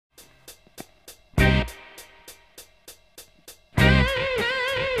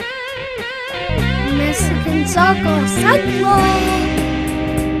Soccer Central.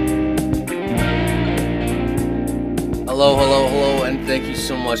 Hello, and thank you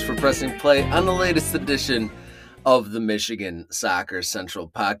so much for pressing play on the latest edition of the Michigan Soccer Central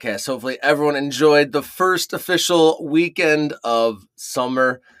podcast. Hopefully everyone enjoyed the first official weekend of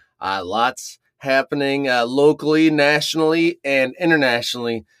summer. Lots happening locally, nationally, and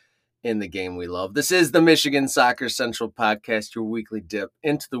internationally in the game we love. This is the Michigan Soccer Central podcast, your weekly dip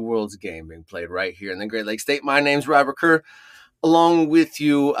into the world's game being played right here in the Great Lakes State. My name's Robert Kerr, along with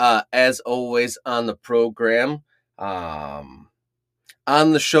you as always on the program. On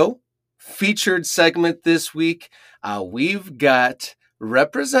the show, featured segment this week, we've got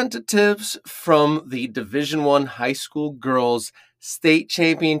representatives from the Division I high school girls state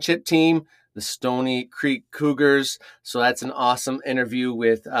championship team, the Stony Creek Cougars. So that's an awesome interview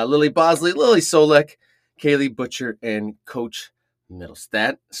with Lily Bosley, Lily Solek, Kaylee Butcher, and Coach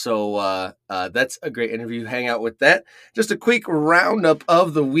Middlestat. So that's a great interview. Hang out with that. Just a quick roundup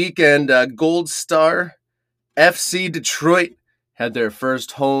of the weekend. Gold Star FC Detroit had their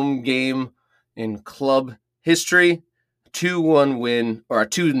first home game in club history, 2-1 win, or a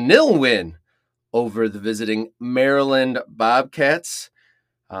 2-0 win over the visiting Maryland Bobcats.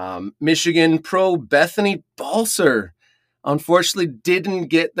 Michigan pro Bethany Balser unfortunately didn't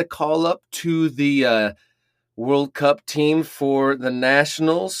get the call up to the World Cup team for the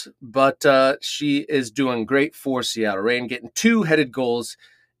Nationals, but she is doing great for Seattle Reign, getting 2 headed goals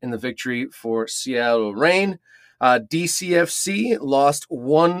in the victory for Seattle Reign. DCFC lost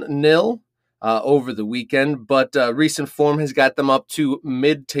 1-0 over the weekend, but recent form has got them up to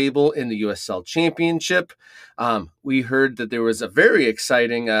mid-table in the USL Championship. We heard that there was a very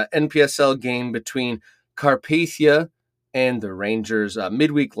exciting NPSL game between Carpathia and the Rangers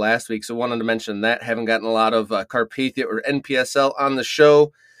midweek last week, so wanted to mention that. Haven't gotten a lot of Carpathia or NPSL on the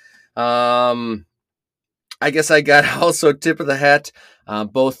show. I guess I got also tip of the hat.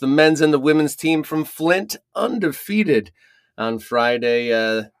 Both the men's and the women's team from Flint undefeated on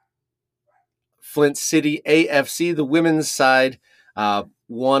Friday. Flint City AFC, the women's side, won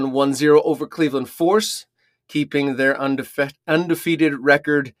 1-0 over Cleveland Force, keeping their undefeated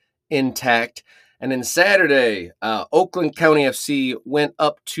record intact. And then Saturday, Oakland County FC went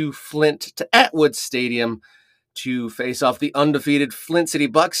up to Flint to Atwood Stadium to face off the undefeated Flint City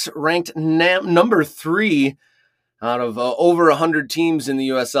Bucks, ranked number 3 out of over 100 teams in the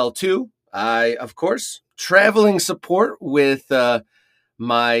USL2. I, of course, traveling support with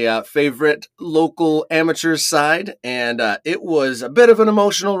my favorite local amateur side, and it was a bit of an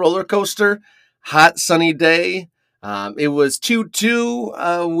emotional roller coaster. Hot, sunny day. It was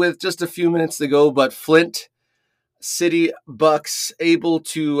 2-2 with just a few minutes to go, but Flint City Bucks able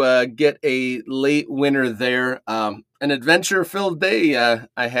to get a late winner there. An adventure-filled day,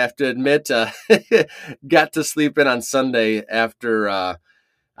 I have to admit. Got to sleep in on Sunday after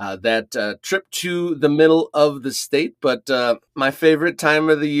that trip to the middle of the state. But my favorite time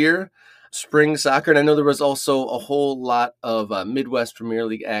of the year, spring soccer. And I know there was also a whole lot of Midwest Premier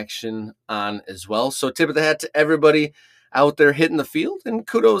League action on as well. So tip of the hat to everybody out there hitting the field. And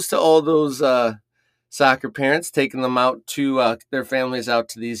kudos to all those soccer parents taking them out to their families out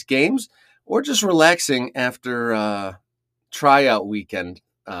to these games, or just relaxing after tryout weekend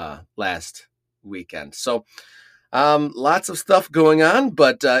last weekend. So lots of stuff going on,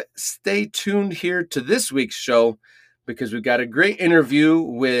 but stay tuned here to this week's show because we've got a great interview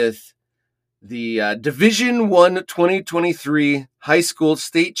with the Division I 2023 high school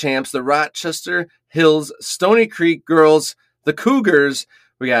state champs, the Rochester Hills Stony Creek girls, the Cougars.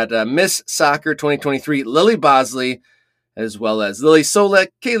 We got Miss Soccer 2023, Lily Bosley, as well as Lily Solek,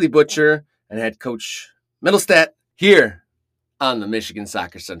 Kaylee Butcher, and head coach Middlestat here on the Michigan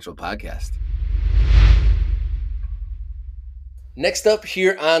Soccer Central podcast. Next up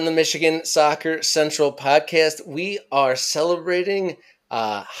here on the Michigan Soccer Central podcast, we are celebrating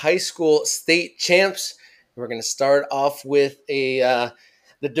high school state champs. We're going to start off with the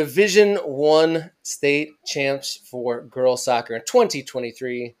Division I state champs for girls soccer in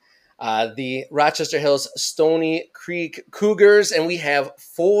 2023, the Rochester Hills Stony Creek Cougars, and we have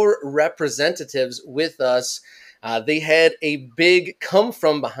 4 representatives with us. They had a big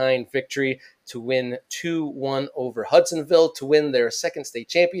come-from-behind victory to win 2-1 over Hudsonville to win their second state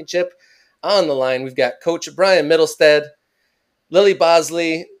championship. On the line, we've got Coach Brian Middlestat, Lily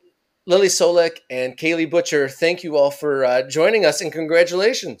Bosley, Lily Solek, and Kaylee Butcher. Thank you all for joining us, and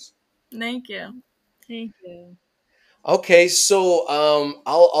congratulations. Thank you. Thank you. Okay, so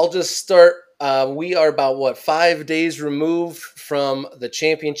I'll just start. We are about 5 days removed from the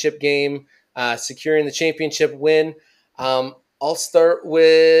championship game, securing the championship win. I'll start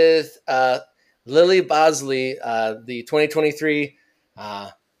with Lily Bosley, the 2023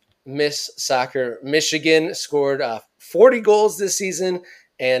 Miss Soccer Michigan, scored 40 goals this season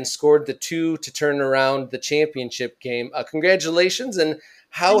and scored the two to turn around the championship game. Congratulations! And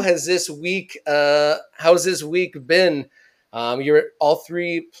how's this week been? You're all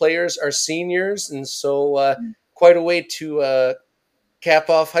three players are seniors, and so quite a way to cap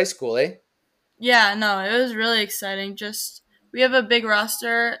off high school, eh? Yeah, no, it was really exciting. Just we have a big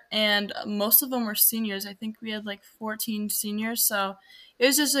roster, and most of them were seniors. I think we had like 14 seniors, so it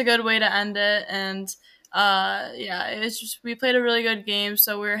was just a good way to end it. And yeah, it was just we played a really good game,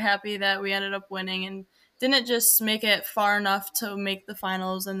 so we were happy that we ended up winning and didn't just make it far enough to make the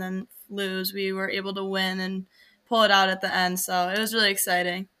finals and then lose. We were able to win and pull it out at the end, so it was really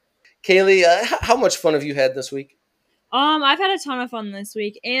exciting. Kaylee, how much fun have you had this week? I've had a ton of fun this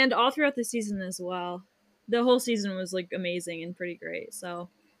week and all throughout the season as well. The whole season was like amazing and pretty great. So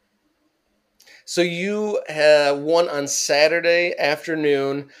So you won on Saturday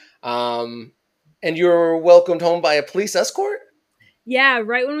afternoon, um, and you were welcomed home by a police escort. yeah,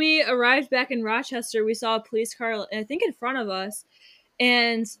 right when we arrived back in Rochester, we saw a police car, I think, in front of us,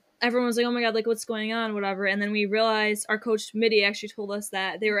 and everyone was like, "Oh my god, like what's going on?" Whatever. And then we realized our coach Mitty actually told us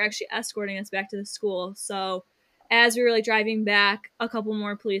that they were actually escorting us back to the school. So as we were like driving back, a couple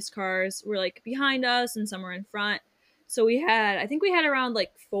more police cars were like behind us, and some were in front. So I think we had around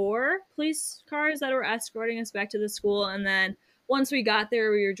like four police cars that were escorting us back to the school, and then once we got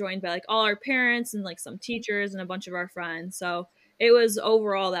there, we were joined by like all our parents and like some teachers and a bunch of our friends. So it was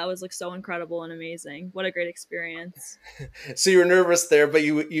overall that was like so incredible and amazing. What a great experience. So you were nervous there, but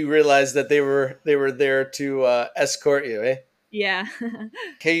you realized that they were there to escort you, eh? Yeah.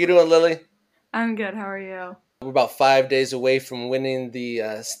 Okay, you doing, Lily? I'm good. How are you? We're about 5 days away from winning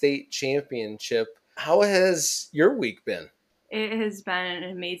the state championship. How has your week been? It has been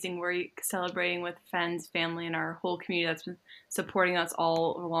an amazing week celebrating with friends, family, and our whole community that's been supporting us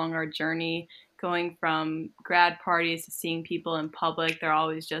all along our journey. Going from grad parties to seeing people in public, they're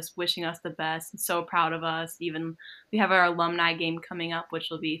always just wishing us the best and so proud of us. Even we have our alumni game coming up, which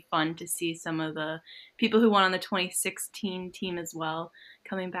will be fun to see some of the people who won on the 2016 team as well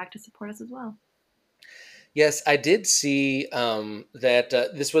coming back to support us as well. Yes, I did see that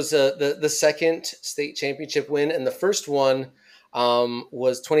this was the second state championship win, and the first one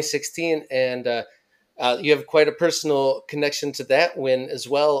was 2016, and you have quite a personal connection to that win as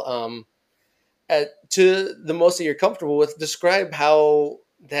well. To the most that you're comfortable with, describe how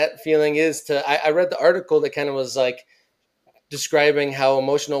that feeling is. I read the article that kind of was like describing how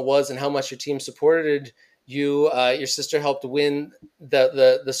emotional it was and how much your team supported you. Your sister helped win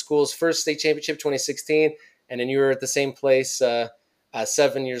the school's first state championship, 2016, and then you were at the same place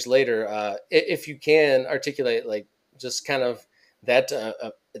 7 years later. If you can articulate, like just kind of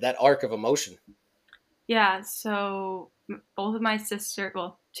that arc of emotion. Yeah, so both of my sister,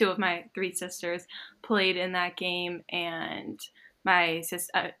 well, two of my three sisters played in that game, and my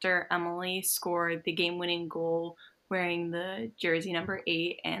sister Emily scored the game-winning goal wearing the jersey number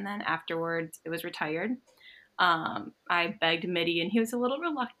 8, and then afterwards it was retired. I begged Mitty, and he was a little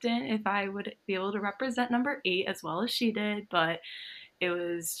reluctant if I would be able to represent number 8 as well as she did, but it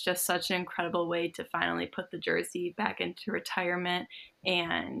was just such an incredible way to finally put the jersey back into retirement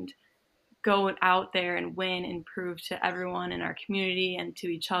and go out there and win and prove to everyone in our community and to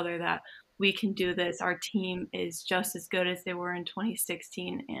each other that we can do this. Our team is just as good as they were in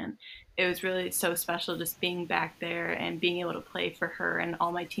 2016. And it was really so special just being back there and being able to play for her and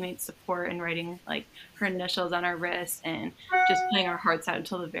all my teammates' support and writing like her initials on our wrists and just playing our hearts out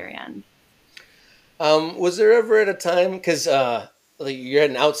until the very end. Was there ever at a time, because like you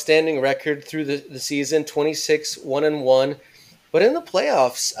had an outstanding record through the season, 26 1-1, but in the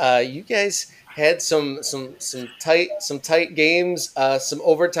playoffs, you guys had some tight games, some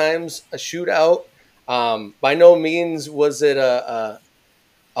overtimes, a shootout. By no means was it a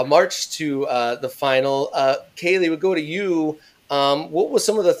march to the final. Kaylee, would go to you. What was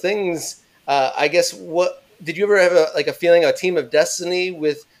some of the things? I guess what did you ever have a feeling, a team of destiny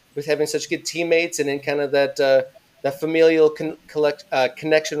with having such good teammates, and then kind of that familial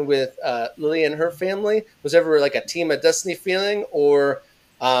connection with Lily and her family? Was ever like a team of destiny feeling, or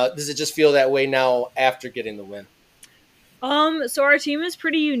does it just feel that way now after getting the win? So our team is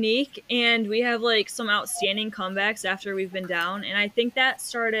pretty unique and we have like some outstanding comebacks after we've been down. And I think that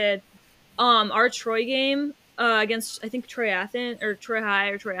started our Troy game against I think Troy Athens or Troy High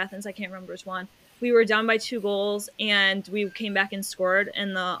or Troy Athens, I can't remember which one. We were down by 2 goals and we came back and scored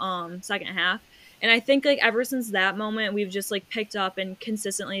in the second half. And I think like ever since that moment we've just like picked up and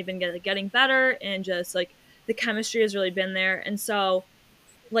consistently been getting better and just like the chemistry has really been there. And so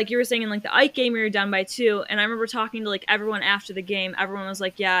like you were saying in like the Ike game, we were down by 2, and I remember talking to like everyone after the game. Everyone was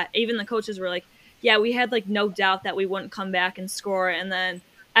like, "Yeah," even the coaches were like, "Yeah, we had like no doubt that we wouldn't come back and score." And then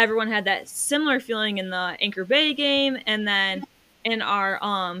everyone had that similar feeling in the Anchor Bay game, and then in our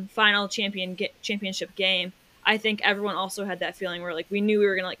final championship game. I think everyone also had that feeling where like we knew we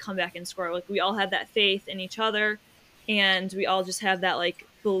were gonna like come back and score. Like we all had that faith in each other, and we all just have that like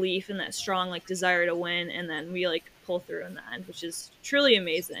belief and that strong like desire to win, and then we like pull through in the end, which is truly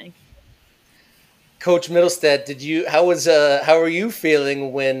amazing. Coach Middlestead, how were you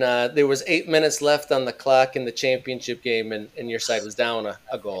feeling when there was 8 minutes left on the clock in the championship game and your side was down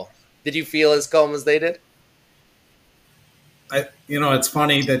a goal? Did you feel as calm as they did? It's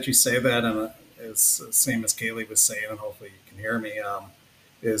funny that you say that, and it's the same as Kaylee was saying, and hopefully you can hear me.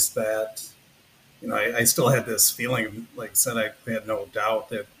 Is that I still had this feeling, like I said, I had no doubt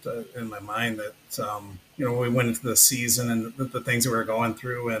that in my mind that we went into the season and the things that we were going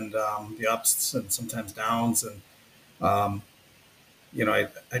through, and the ups and sometimes downs, and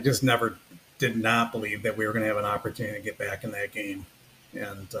I just never did not believe that we were going to have an opportunity to get back in that game,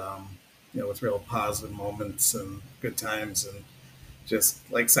 and with real positive moments and good times, and just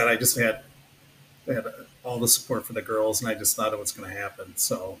like I said, I just had all the support for the girls, and I just thought it was going to happen.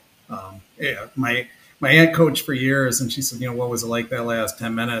 So, yeah, my aunt coached for years, and she said, what was it like that last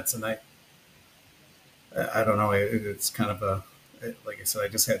 10 minutes? And I don't know. It's kind of like I said, I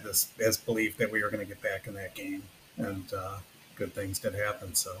just had this belief that we were going to get back in that game, and good things did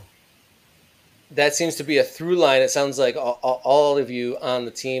happen. So that seems to be a through line. It sounds like all of you on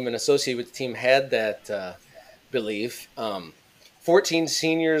the team and associated with the team had that belief. 14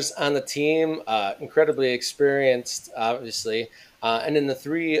 seniors on the team, incredibly experienced, obviously. And then the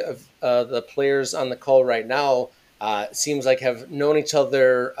three of the players on the call right now seems like have known each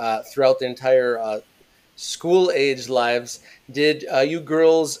other throughout the entire school age lives. Did you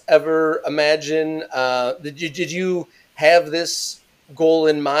girls ever imagine, did you have this goal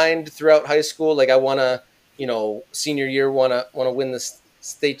in mind throughout high school? Like, I want to, senior year, want to win this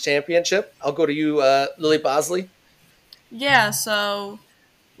state championship? I'll go to you, Lily Bosley. Yeah, so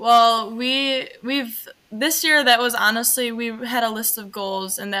well, we've this year that was honestly we had a list of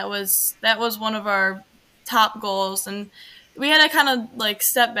goals, and that was one of our top goals, and we had to kind of like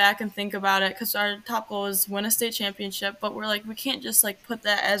step back and think about it because our top goal is win a state championship, but we're like we can't just like put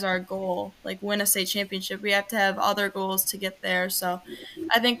that as our goal, like win a state championship. We have to have other goals to get there. So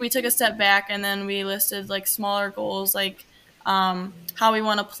I think we took a step back and then we listed like smaller goals like how we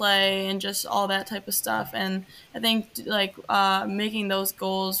want to play and just all that type of stuff. And I think like making those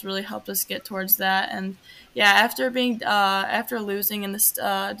goals really helped us get towards that. And yeah, after losing in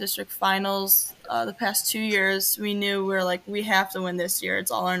the district finals the past 2 years, we knew we were like we have to win this year. It's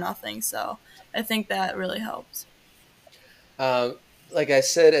all or nothing. So I think that really helped. Like I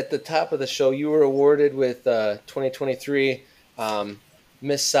said at the top of the show, you were awarded with 2023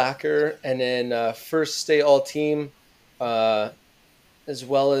 Miss Soccer, and then first state all team. As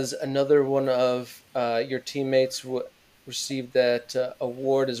well as another one of your teammates received that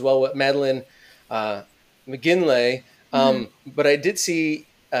award as well with Madeline McGinley. But I did see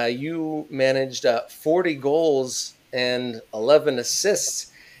you managed 40 goals and 11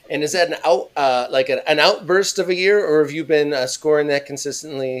 assists. And is that an outburst of a year, or have you been scoring that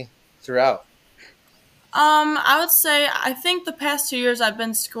consistently throughout? I would say I think the past 2 years I've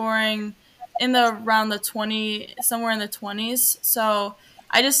been scoring in the around the 20 somewhere in the 20s. So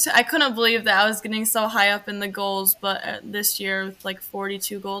I couldn't believe that I was getting so high up in the goals, but this year with like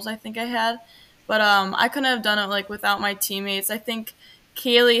 42 goals I think I had. But I couldn't have done it like without my teammates. I think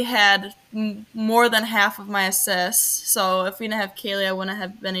Kaylee had more than half of my assists. So if we didn't have Kaylee, I wouldn't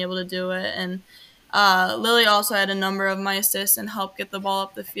have been able to do it. And Lily also had a number of my assists and helped get the ball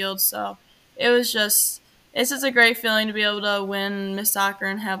up the field. So it was just it's just a great feeling to be able to win Miss Soccer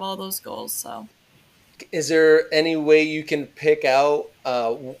and have all those goals. So, is there any way you can pick out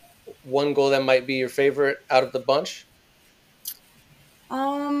one goal that might be your favorite out of the bunch?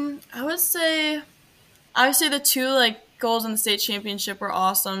 I would say obviously the two like goals in the state championship were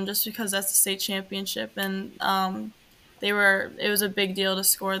awesome, just because that's the state championship, and it was a big deal to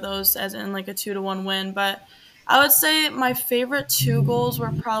score those as in like a 2-1 win. But I would say my favorite two goals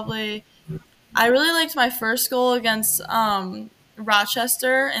were probably I really liked my first goal against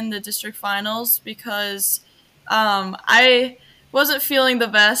Rochester in the district finals because I wasn't feeling the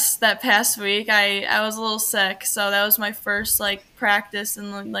best that past week. I was a little sick, so that was my first like practice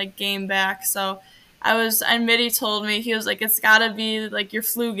and like game back. So and Mitty told me, he was like, it's gotta be like your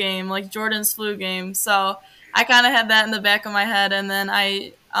flu game, like Jordan's flu game. So I kind of had that in the back of my head, and then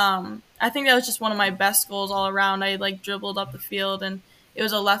I think that was just one of my best goals all around. I like dribbled up the field and it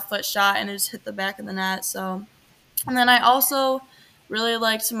was a left foot shot and it just hit the back of the net. So, and then I also really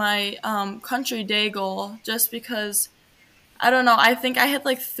liked my country day goal just because I don't know. I think I had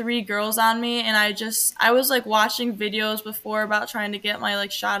like 3 girls on me, and I was like watching videos before about trying to get my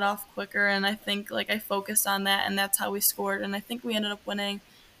like shot off quicker, and I think like I focused on that, and that's how we scored. And I think we ended up winning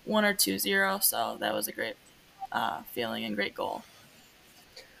 1 or 2-0. So that was a great feeling and great goal.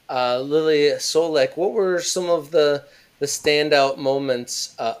 Lily Solek, what were some of the standout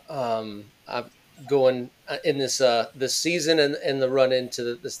moments going in this season and the run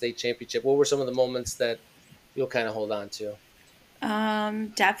into the state championship? What were some of the moments that you'll kind of hold on to?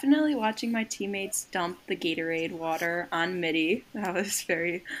 Definitely watching my teammates dump the Gatorade water on Mitty. That was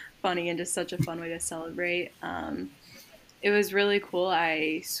very funny and just such a fun way to celebrate. It was really cool.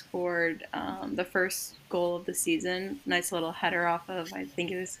 I scored the first goal of the season. Nice little header off of, I think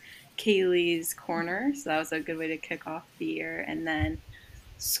it was Kaylee's corner. So that was a good way to kick off the year. And then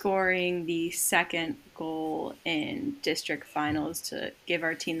scoring the second goal in district finals to give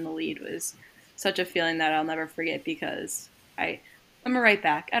our team the lead was such a feeling that I'll never forget because I'm a right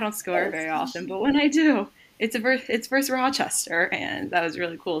back. I don't score very often, but when I do, it's versus Rochester, and that was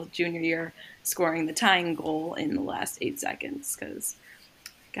really cool. Junior year, scoring the tying goal in the last 8 seconds because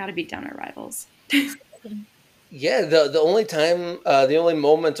got to beat down our rivals. Yeah, the only time, the only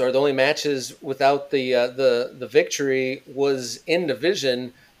moment, or the only matches without the victory was in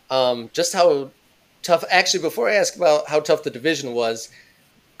division. Just how tough. Actually, before I ask about how tough the division was,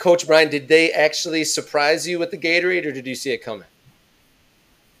 Coach Brian, did they actually surprise you with the Gatorade, or did you see it coming?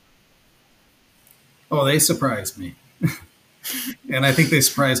 Oh, they surprised me. And I think they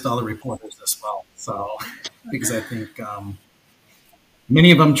surprised all the reporters as well. So, because I think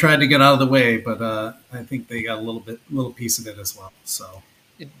many of them tried to get out of the way, but I think they got a little piece of it as well. So,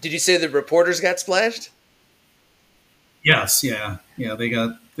 did you say the reporters got splashed? yes, yeah, they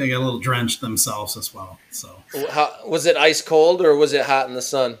got a little drenched themselves as well. So, Was it ice cold or was it hot in the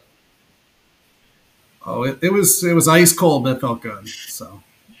sun? oh, it was ice cold, but it felt good. So.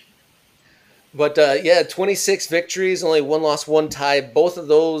 But yeah, 26 victories, only 1 loss, 1 tie. Both of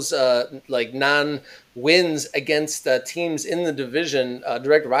those like non-wins against teams in the division,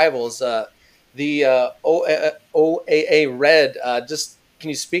 direct rivals. The OAA Red. Just can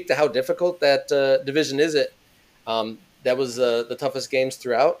you speak to how difficult that division is? It that was the toughest games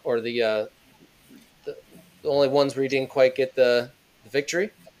throughout, or the only ones where you didn't quite get the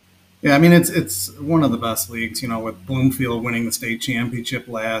victory. Yeah, I mean it's one of the best leagues. With Bloomfield winning the state championship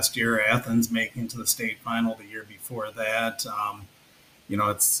last year, Athens making to the state final the year before that.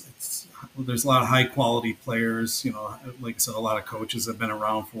 It's there's a lot of high quality players. Like I said, a lot of coaches have been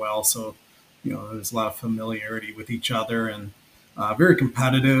around for a while, so there's a lot of familiarity with each other and very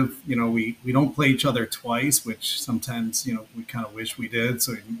competitive. We don't play each other twice, which sometimes we kind of wish we did.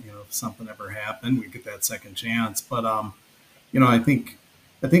 So if something ever happened, we get that second chance. But I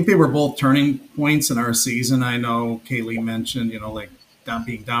think they were both turning points in our season. I know Kaylee mentioned, like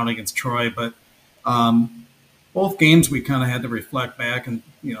being down against Troy, but both games we kind of had to reflect back, and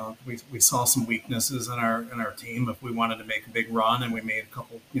we saw some weaknesses in our team if we wanted to make a big run, and we made a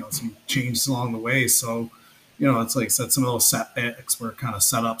couple some changes along the way. So it's like I said, some of those setbacks were kind of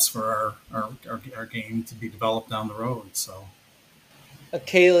setups for our game to be developed down the road. So.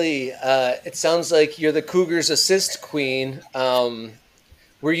 Kaylee, it sounds like you're the Cougars' assist queen.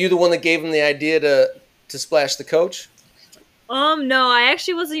 Were you the one that gave him the idea to splash the coach? No, I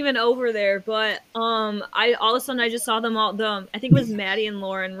actually wasn't even over there, but I all of a sudden I just saw them all. I think it was Maddie and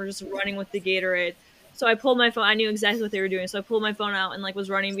Lauren were just running with the Gatorade. So I pulled my phone. I knew exactly what they were doing, so I pulled my phone out and was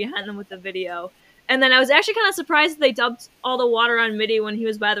running behind them with the video. And then I was actually kind of surprised that they dumped all the water on Mitty when he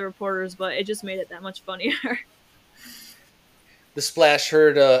was by the reporters, but it just made it that much funnier. The splash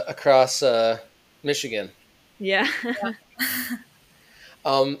heard across Michigan. Yeah.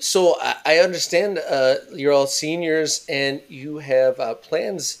 So I understand you're all seniors and you have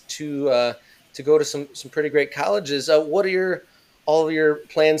plans to go to some pretty great colleges. What are all of your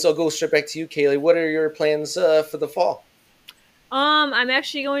plans? I'll go straight back to you, Kaylee. What are your plans for the fall? I'm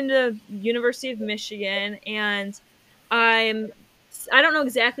actually going to University of Michigan, and I don't know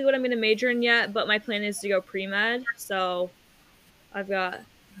exactly what I'm going to major in yet, but my plan is to go pre-med. So I've got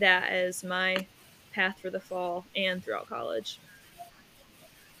that as my path for the fall and throughout college.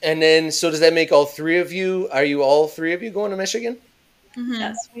 And then, so does that make all 3 of you? Are you all 3 of you going to Michigan? Mm-hmm.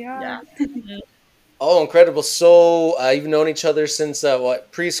 Yes, we are. Yeah. Oh, incredible. So you've known each other since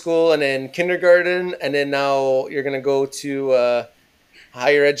preschool and then kindergarten, and then now you're going to go to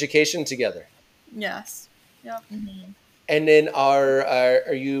higher education together. Yes. Yep. Mm-hmm. And then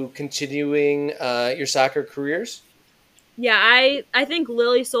are you continuing your soccer careers? Yeah, I think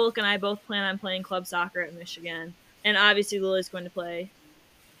Lily Solk and I both plan on playing club soccer at Michigan, and obviously Lily's going to play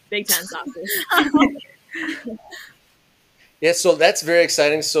Big Ten soccer. Yeah, so that's very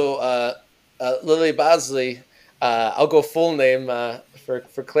exciting. So, Lily Bosley, I'll go full name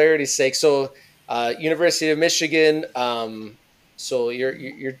for clarity's sake. So, University of Michigan. So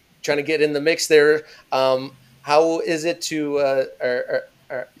you're trying to get in the mix there. How is it to or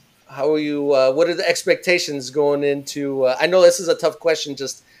how are you? What are the expectations going into? I know this is a tough question,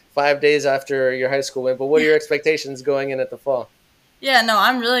 just 5 days after your high school win. But what are your expectations going in at the fall? Yeah, no,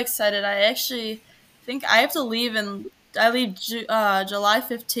 I'm really excited. I actually think I have to leave I leave July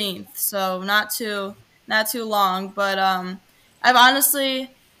 15th, so not too long, but I've honestly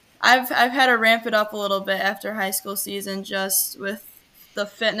I've had to ramp it up a little bit after high school season just with the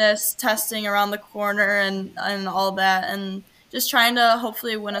fitness testing around the corner and all that, and just trying to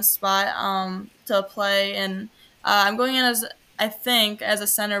hopefully win a spot to play, and I'm going in as I think as a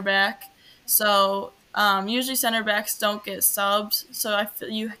center back. So usually center backs don't get subs, so I feel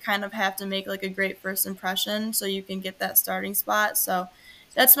you kind of have to make like a great first impression so you can get that starting spot. So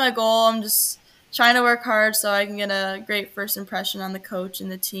that's my goal. I'm just trying to work hard so I can get a great first impression on the coach and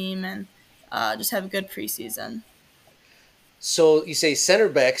the team, and just have a good preseason. So you say center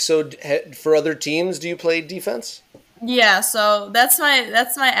back. So for other teams, do you play defense? Yeah, so that's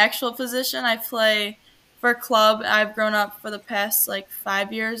my actual position. I play for club. I've grown up for the past like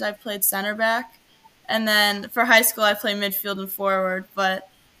 5 years. I've played center back, and then for high school I play midfield and forward. But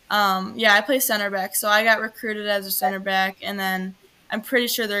yeah, I play center back. So I got recruited as a center back, and then I'm pretty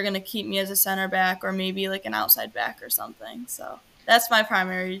sure they're gonna keep me as a center back or maybe like an outside back or something. So that's my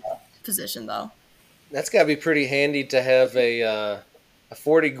primary position, though. That's got to be pretty handy to have a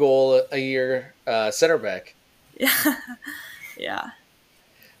 40 goal a year center back. Yeah, yeah.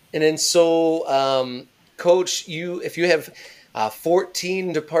 And then so, Coach, if you have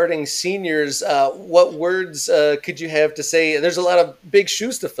 14 departing seniors, what words could you have to say? There's a lot of big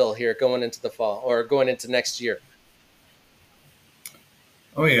shoes to fill here going into the fall or going into next year.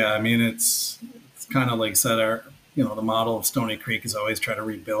 Oh yeah, I mean it's kind of like said our the model of Stony Creek is always try to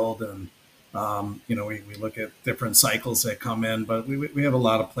rebuild, and we look at different cycles that come in, but we have a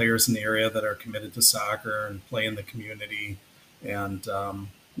lot of players in the area that are committed to soccer and play in the community, and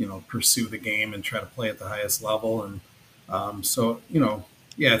pursue the game and try to play at the highest level, and so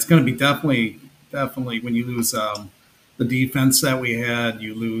yeah, it's going to be definitely when you lose the defense that we had,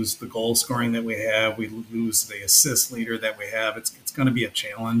 you lose the goal scoring that we have, we lose the assist leader that we have. It's going to be a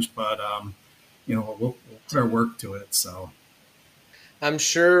challenge, but we'll put our work to it. So I'm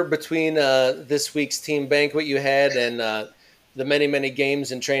sure between this week's team banquet you had and the many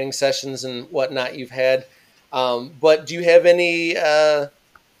games and training sessions and whatnot you've had, but do you have any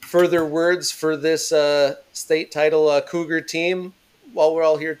further words for this state title Cougar team while we're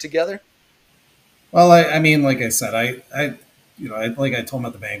all here together? Well, I mean, like I said, like I told them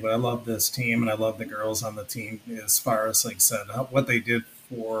at the banquet, I love this team and I love the girls on the team. As far as like I said, what they did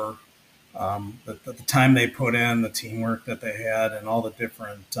for the time they put in, the teamwork that they had, and all the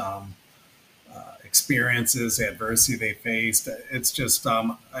different experiences, adversity they faced. It's just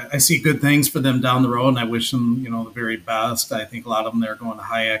I see good things for them down the road, and I wish them the very best. I think a lot of them they're going to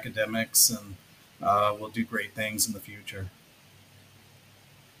high academics and will do great things in the future.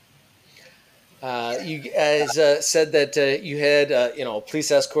 You guys said that you had a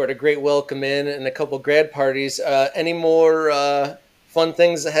police escort, a great welcome in, and a couple grad parties. Any more fun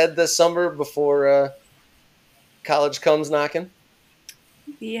things ahead this summer before college comes knocking?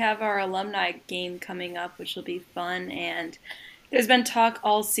 We have our alumni game coming up, which will be fun, and there's been talk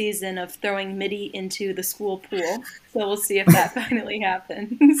all season of throwing Midi into the school pool, so we'll see if that finally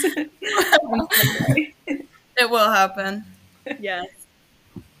happens. It will happen. Yes.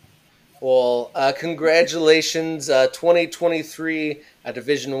 Well, congratulations, 2023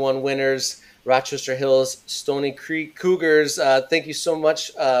 Division I winners, Rochester Hills Stony Creek Cougars. Thank you so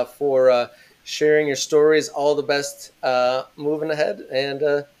much for sharing your stories. All the best moving ahead,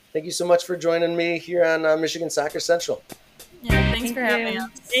 and thank you so much for joining me here on Michigan Soccer Central. Yeah, thanks for having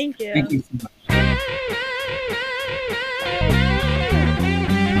us. Thank you. Thank you so much.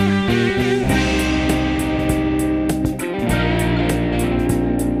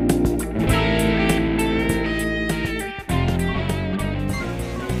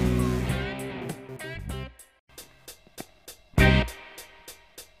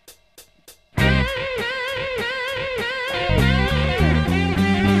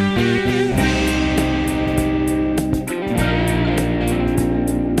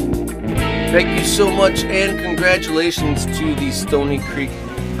 Thank you so much, and congratulations to the Stony Creek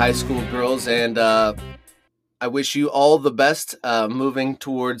High School girls. And I wish you all the best moving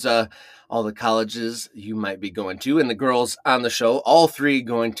towards all the colleges you might be going to. And the girls on the show, all three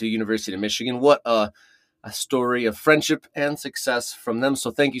going to University of Michigan. What a story of friendship and success from them.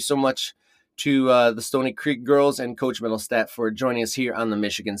 So thank you so much to the Stony Creek girls and Coach Middlestat for joining us here on the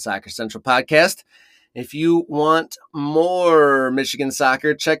Michigan Soccer Central podcast. If you want more Michigan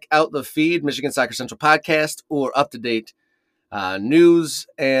soccer, check out the feed, Michigan Soccer Central podcast, or up-to-date news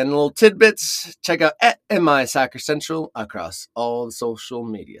and little tidbits. Check out at MI Soccer Central across all the social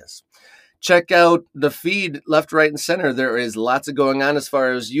medias. Check out the feed left, right, and center. There is lots of going on as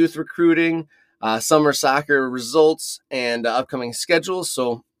far as youth recruiting, summer soccer results, and upcoming schedules.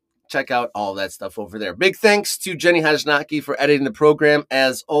 So check out all that stuff over there. Big thanks to Jenny Hajnaki for editing the program,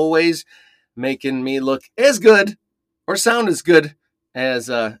 as always, making me look as good or sound as good as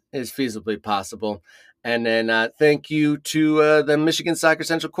is feasibly possible. And then thank you to the Michigan Soccer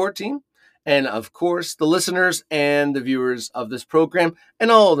Central core team, and of course the listeners and the viewers of this program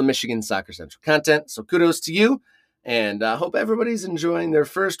and all the Michigan Soccer Central content. So kudos to you, and I hope everybody's enjoying their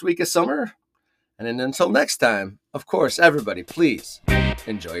first week of summer. And then until next time, of course, everybody, please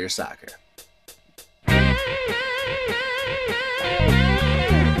enjoy your soccer.